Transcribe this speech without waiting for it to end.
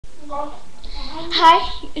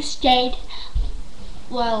Hi, it's Jade.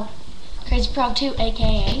 Well, Crazy Frog 2,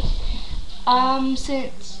 aka.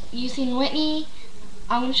 Since you've seen Whitney,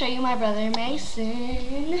 I'm gonna show you my brother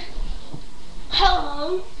Mason.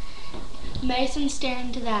 Hello. Mason, stare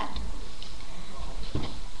into that.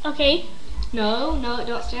 Okay. No,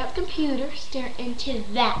 don't stare at the computer. Stare into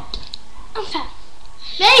that. Okay.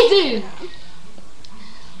 Mason!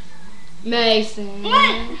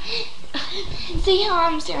 Mason. See how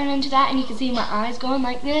I'm staring into that and you can see my eyes going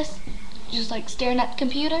like this? Just like staring at the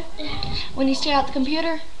computer. When you stare at the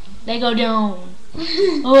computer, they go down.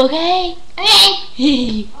 Okay?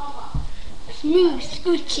 Smooth,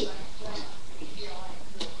 scoochy.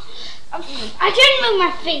 I didn't move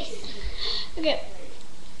my face. Okay.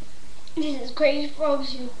 This is Crazy Frog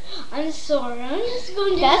 2. I'm sorry. I'm just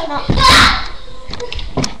going to.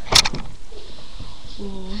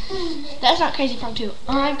 That's not Crazy Frog 2.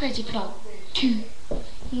 I'm Crazy Frog 2.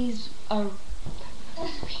 He's a...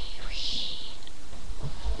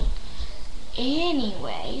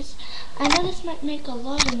 Anyways, I know this might make a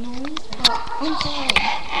lot of noise, but I'm sorry.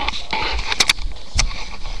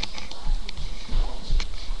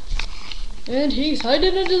 And he's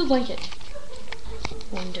hiding under the blanket.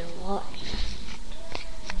 Wonder why.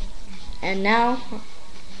 And now,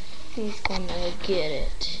 he's gonna get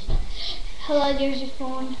it. Hello, there's your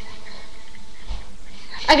phone.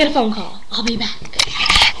 I got a phone call. I'll be back.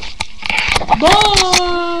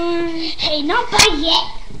 Bye! Hey, not bye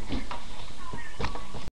yet.